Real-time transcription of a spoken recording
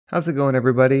How's it going,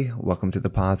 everybody? Welcome to the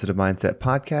Positive Mindset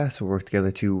Podcast. We work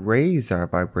together to raise our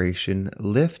vibration,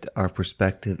 lift our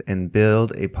perspective, and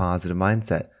build a positive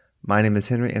mindset. My name is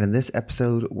Henry, and in this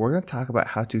episode, we're going to talk about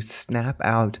how to snap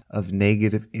out of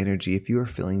negative energy. If you are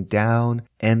feeling down,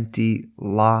 empty,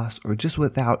 lost, or just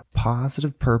without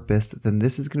positive purpose, then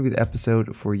this is going to be the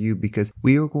episode for you, because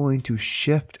we are going to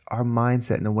shift our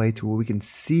mindset in a way to where we can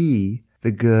see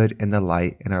the good and the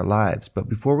light in our lives. But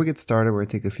before we get started, we're going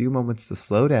to take a few moments to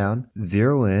slow down,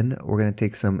 zero in. We're going to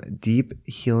take some deep,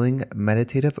 healing,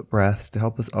 meditative breaths to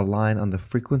help us align on the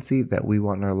frequency that we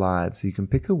want in our lives. So you can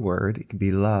pick a word. It can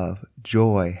be love,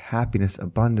 joy, happiness,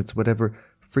 abundance, whatever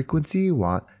frequency you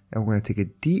want. And we're going to take a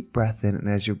deep breath in. And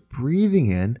as you're breathing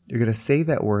in, you're going to say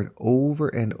that word over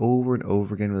and over and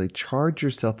over again. Really charge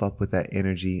yourself up with that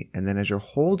energy. And then as you're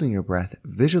holding your breath,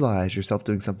 visualize yourself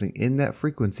doing something in that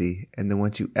frequency. And then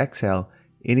once you exhale,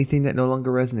 anything that no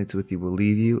longer resonates with you will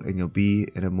leave you and you'll be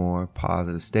in a more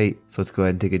positive state. So let's go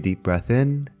ahead and take a deep breath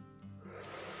in.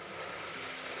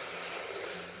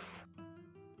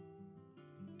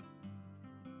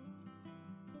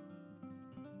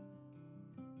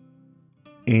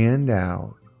 And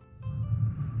out.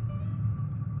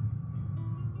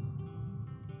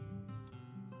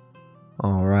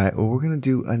 All right, well, we're going to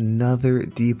do another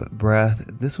deep breath.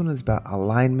 This one is about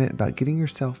alignment, about getting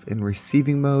yourself in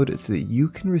receiving mode so that you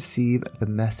can receive the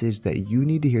message that you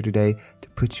need to hear today to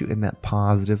put you in that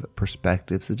positive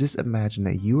perspective. So just imagine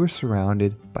that you are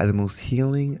surrounded by the most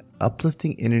healing,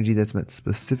 uplifting energy that's meant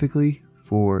specifically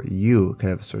for you. It could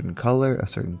have a certain color, a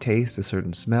certain taste, a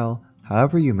certain smell,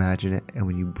 however you imagine it. And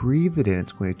when you breathe it in,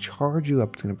 it's going to charge you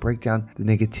up. It's going to break down the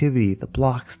negativity, the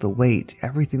blocks, the weight,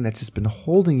 everything that's just been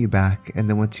holding you back. And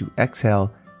then once you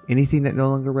exhale, anything that no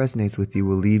longer resonates with you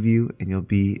will leave you and you'll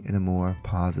be in a more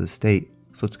positive state.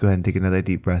 So let's go ahead and take another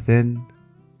deep breath in.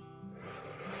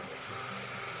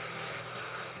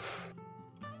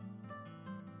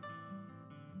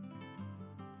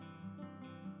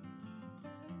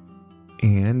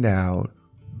 And out.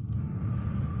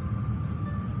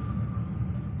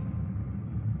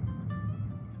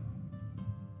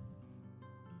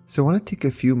 So I want to take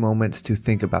a few moments to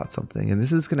think about something, and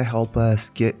this is going to help us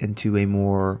get into a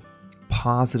more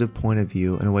positive point of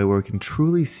view in a way where we can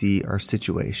truly see our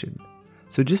situation.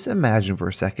 So just imagine for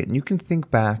a second, you can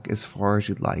think back as far as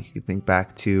you'd like. You can think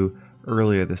back to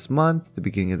earlier this month, the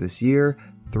beginning of this year,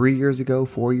 3 years ago,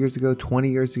 4 years ago, 20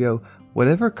 years ago.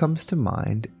 Whatever comes to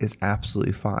mind is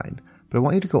absolutely fine. But I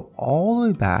want you to go all the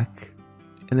way back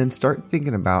and then start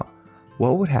thinking about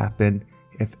what would happen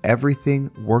if everything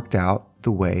worked out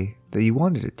the way that you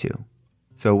wanted it to.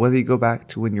 So whether you go back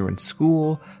to when you were in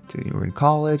school, to when you were in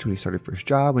college, when you started your first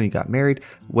job, when you got married,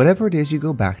 whatever it is you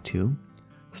go back to,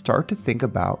 start to think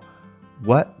about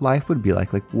what life would be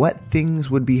like what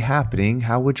things would be happening,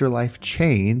 how would your life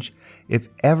change if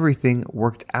everything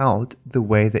worked out the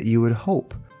way that you would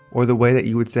hope, or the way that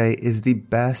you would say is the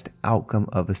best outcome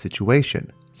of a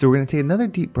situation. So we're going to take another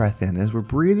deep breath in. As we're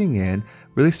breathing in,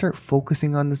 really start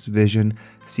focusing on this vision,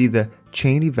 see the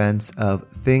chain events of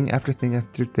thing after thing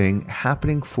after thing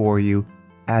happening for you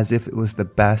as if it was the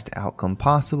best outcome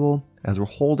possible. As we're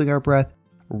holding our breath,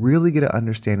 really get an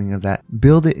understanding of that,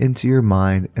 build it into your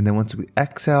mind, and then once we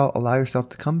exhale, allow yourself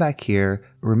to come back here,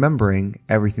 remembering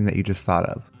everything that you just thought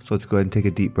of. So let's go ahead and take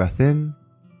a deep breath in.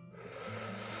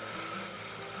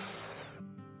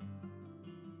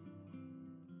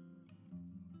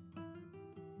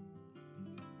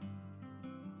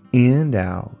 And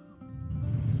out.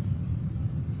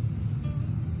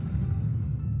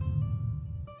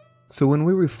 So when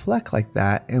we reflect like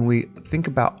that and we think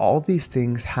about all these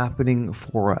things happening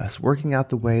for us, working out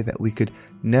the way that we could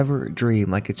never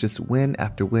dream, like it's just win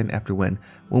after win after win.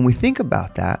 When we think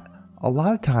about that, a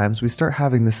lot of times we start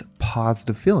having this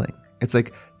positive feeling. It's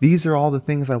like, these are all the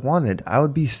things I wanted. I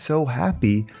would be so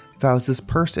happy if I was this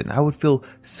person. I would feel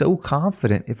so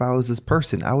confident if I was this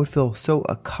person. I would feel so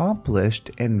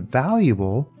accomplished and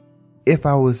valuable if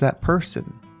I was that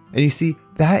person. And you see,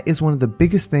 that is one of the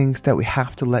biggest things that we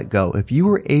have to let go. If you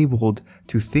were able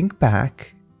to think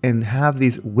back and have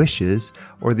these wishes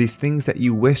or these things that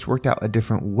you wished worked out a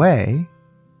different way,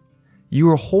 you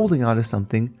are holding on to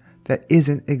something that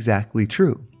isn't exactly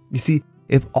true. You see,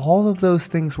 if all of those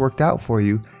things worked out for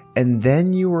you and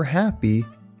then you were happy,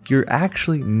 you're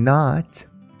actually not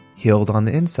healed on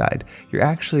the inside. You're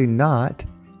actually not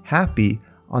happy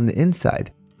on the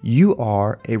inside. You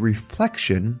are a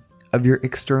reflection of your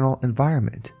external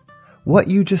environment. What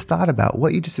you just thought about,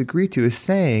 what you just agreed to is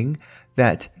saying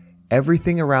that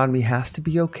everything around me has to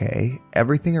be okay.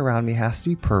 Everything around me has to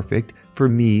be perfect for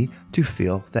me to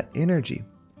feel that energy.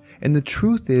 And the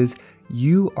truth is,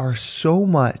 you are so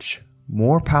much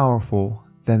more powerful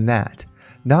than that.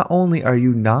 Not only are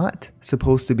you not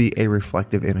supposed to be a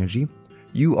reflective energy,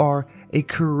 you are a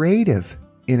creative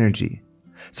energy.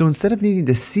 So instead of needing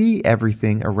to see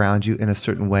everything around you in a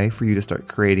certain way for you to start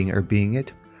creating or being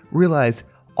it, realize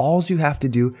all you have to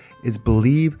do is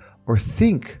believe or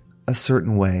think a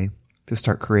certain way to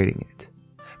start creating it.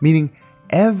 Meaning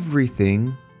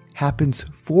everything happens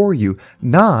for you,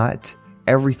 not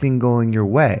everything going your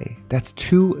way. That's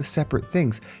two separate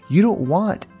things. You don't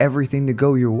want everything to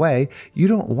go your way. You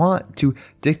don't want to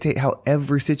dictate how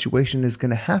every situation is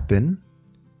going to happen,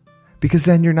 because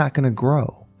then you're not going to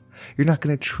grow. You're not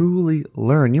going to truly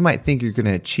learn. You might think you're going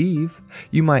to achieve.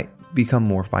 You might become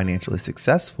more financially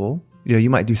successful. You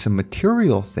might do some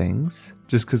material things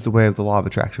just because the way of the law of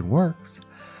attraction works,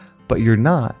 but you're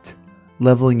not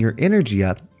leveling your energy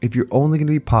up if you're only going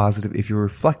to be positive, if you're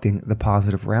reflecting the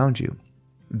positive around you.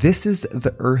 This is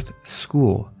the Earth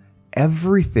School.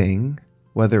 Everything,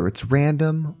 whether it's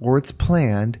random or it's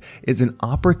planned, is an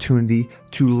opportunity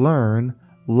to learn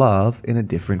love in a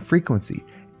different frequency.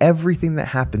 Everything that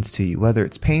happens to you, whether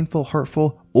it's painful,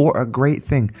 hurtful, or a great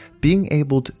thing, being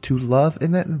able to love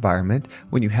in that environment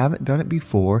when you haven't done it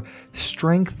before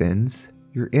strengthens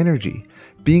your energy.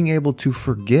 Being able to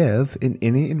forgive in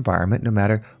any environment, no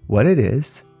matter what it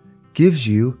is, gives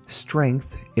you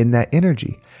strength in that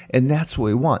energy. And that's what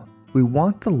we want. We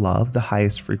want the love, the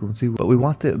highest frequency, but we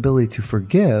want the ability to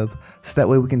forgive so that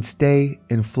way we can stay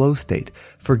in flow state.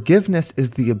 Forgiveness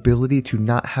is the ability to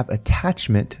not have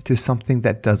attachment to something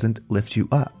that doesn't lift you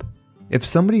up. If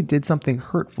somebody did something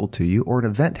hurtful to you, or an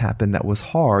event happened that was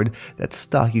hard, that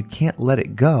stuck, you can't let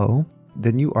it go,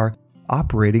 then you are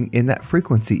operating in that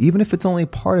frequency. Even if it's only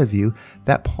part of you,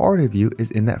 that part of you is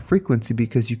in that frequency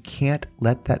because you can't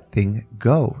let that thing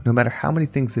go, no matter how many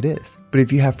things it is. But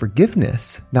if you have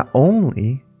forgiveness, not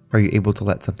only are you able to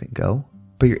let something go,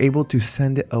 but you're able to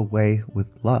send it away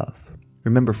with love.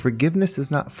 Remember, forgiveness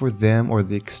is not for them or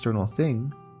the external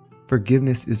thing.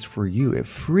 Forgiveness is for you. It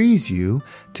frees you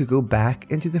to go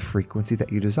back into the frequency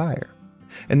that you desire.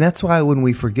 And that's why when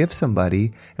we forgive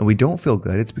somebody and we don't feel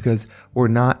good, it's because we're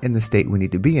not in the state we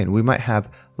need to be in. We might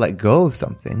have let go of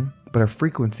something, but our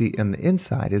frequency on the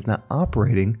inside is not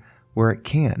operating where it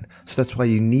can. So that's why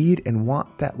you need and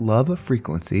want that love of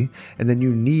frequency, and then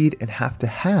you need and have to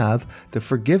have the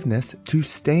forgiveness to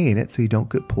stay in it so you don't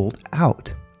get pulled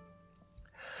out.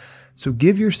 So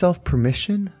give yourself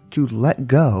permission to let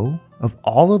go of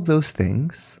all of those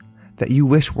things that you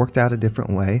wish worked out a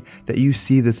different way, that you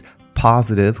see this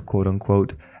positive, quote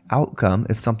unquote, outcome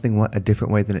if something went a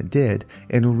different way than it did,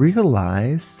 and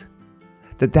realize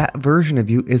that that version of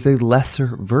you is a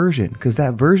lesser version, because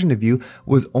that version of you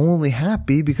was only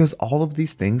happy because all of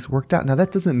these things worked out. Now,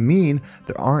 that doesn't mean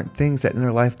there aren't things that in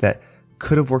your life that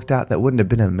could have worked out that wouldn't have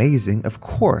been amazing, of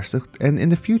course. And in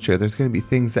the future, there's going to be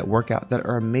things that work out that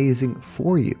are amazing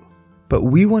for you. But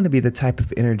we want to be the type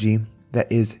of energy that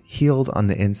is healed on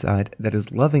the inside, that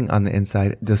is loving on the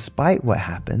inside, despite what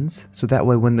happens. So that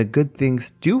way, when the good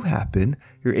things do happen,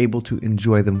 you're able to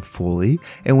enjoy them fully.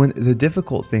 And when the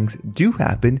difficult things do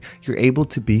happen, you're able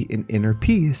to be in inner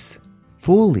peace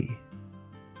fully.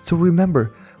 So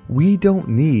remember, we don't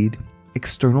need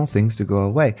external things to go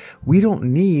away. We don't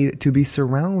need to be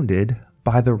surrounded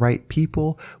by the right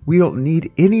people. We don't need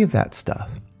any of that stuff.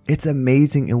 It's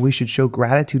amazing, and we should show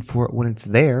gratitude for it when it's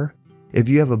there. If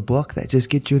you have a book that just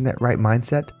gets you in that right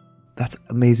mindset, that's an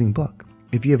amazing book.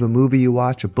 If you have a movie you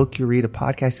watch, a book you read, a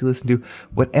podcast you listen to,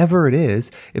 whatever it is,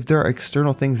 if there are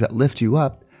external things that lift you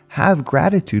up, have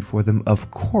gratitude for them, of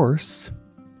course,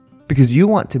 because you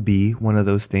want to be one of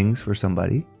those things for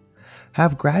somebody.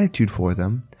 Have gratitude for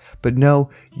them, but no,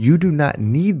 you do not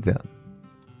need them.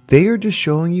 They are just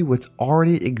showing you what's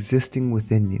already existing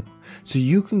within you. So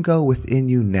you can go within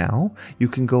you now. You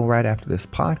can go right after this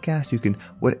podcast. You can,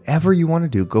 whatever you want to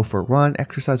do, go for a run,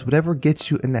 exercise, whatever gets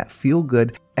you in that feel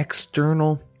good,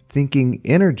 external thinking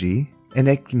energy, and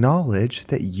acknowledge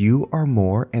that you are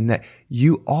more and that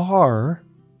you are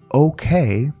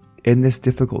okay in this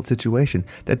difficult situation.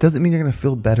 That doesn't mean you're going to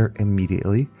feel better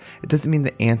immediately. It doesn't mean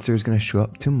the answer is going to show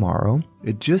up tomorrow.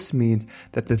 It just means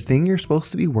that the thing you're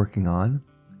supposed to be working on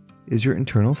is your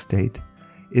internal state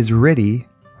is ready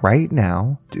right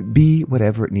now to be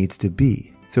whatever it needs to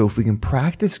be. So if we can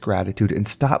practice gratitude and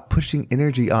stop pushing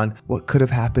energy on what could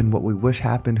have happened, what we wish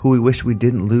happened, who we wish we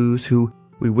didn't lose, who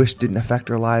we wish didn't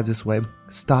affect our lives this way,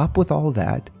 stop with all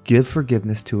that, give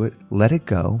forgiveness to it, let it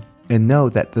go, and know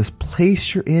that this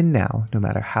place you're in now, no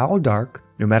matter how dark,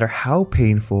 no matter how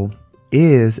painful,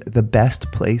 is the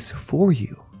best place for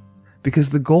you. Because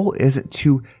the goal isn't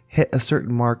to hit a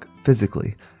certain mark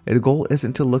physically. The goal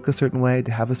isn't to look a certain way,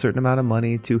 to have a certain amount of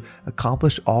money, to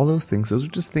accomplish all those things. Those are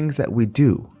just things that we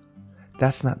do.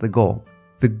 That's not the goal.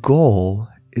 The goal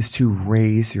is to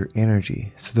raise your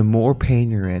energy. So the more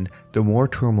pain you're in, the more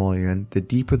turmoil you're in, the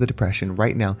deeper the depression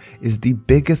right now is the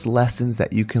biggest lessons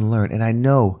that you can learn. And I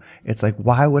know it's like,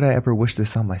 why would I ever wish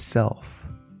this on myself?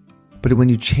 But when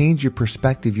you change your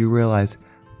perspective, you realize,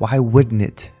 why wouldn't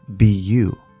it be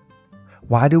you?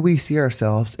 Why do we see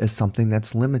ourselves as something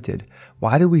that's limited?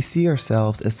 Why do we see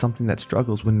ourselves as something that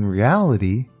struggles when in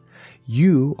reality,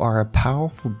 you are a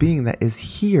powerful being that is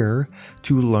here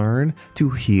to learn, to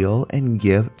heal, and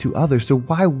give to others. So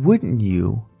why wouldn't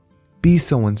you be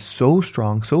someone so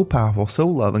strong, so powerful, so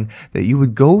loving that you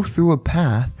would go through a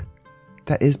path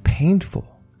that is painful?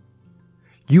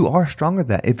 You are stronger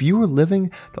than that. If you were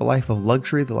living the life of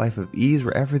luxury, the life of ease,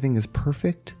 where everything is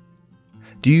perfect,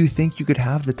 do you think you could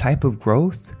have the type of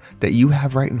growth that you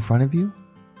have right in front of you?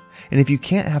 And if you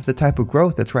can't have the type of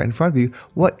growth that's right in front of you,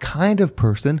 what kind of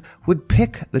person would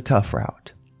pick the tough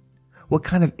route? What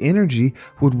kind of energy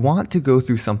would want to go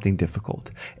through something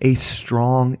difficult? A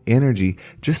strong energy.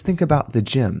 Just think about the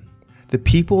gym. The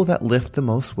people that lift the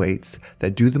most weights,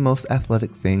 that do the most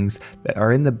athletic things, that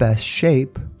are in the best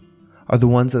shape, are the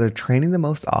ones that are training the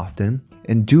most often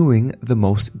and doing the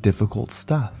most difficult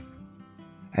stuff.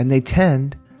 And they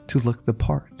tend to look the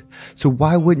part. So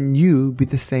why wouldn't you be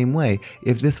the same way?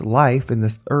 If this life and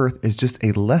this earth is just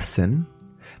a lesson,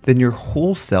 then your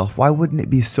whole self, why wouldn't it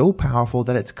be so powerful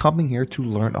that it's coming here to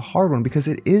learn a hard one? Because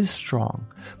it is strong.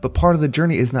 But part of the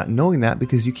journey is not knowing that,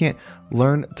 because you can't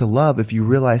learn to love if you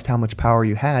realized how much power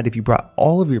you had. If you brought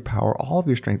all of your power, all of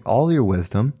your strength, all of your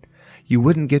wisdom, you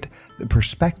wouldn't get the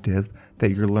perspective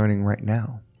that you're learning right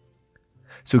now.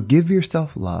 So give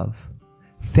yourself love.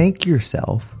 Thank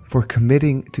yourself for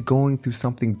committing to going through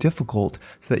something difficult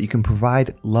so that you can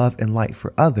provide love and light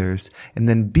for others, and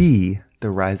then be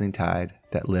the rising tide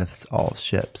that lifts all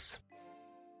ships.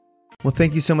 Well,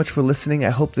 thank you so much for listening. I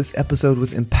hope this episode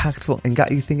was impactful and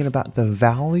got you thinking about the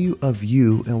value of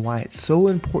you and why it's so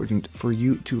important for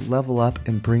you to level up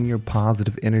and bring your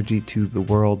positive energy to the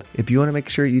world. If you want to make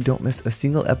sure you don't miss a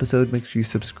single episode, make sure you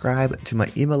subscribe to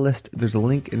my email list. There's a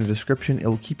link in the description. It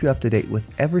will keep you up to date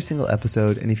with every single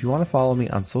episode. And if you want to follow me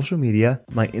on social media,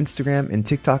 my Instagram and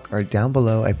TikTok are down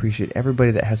below. I appreciate everybody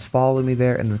that has followed me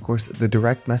there. And of course, the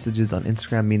direct messages on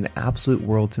Instagram mean the absolute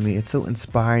world to me. It's so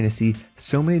inspiring to see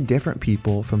so many different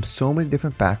people from so many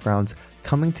different backgrounds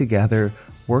coming together,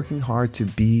 working hard to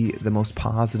be the most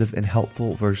positive and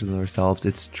helpful version of themselves.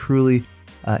 It's truly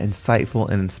insightful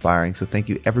and inspiring. So thank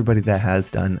you everybody that has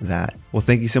done that. Well,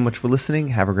 thank you so much for listening.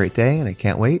 Have a great day, and I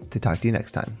can't wait to talk to you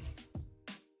next time.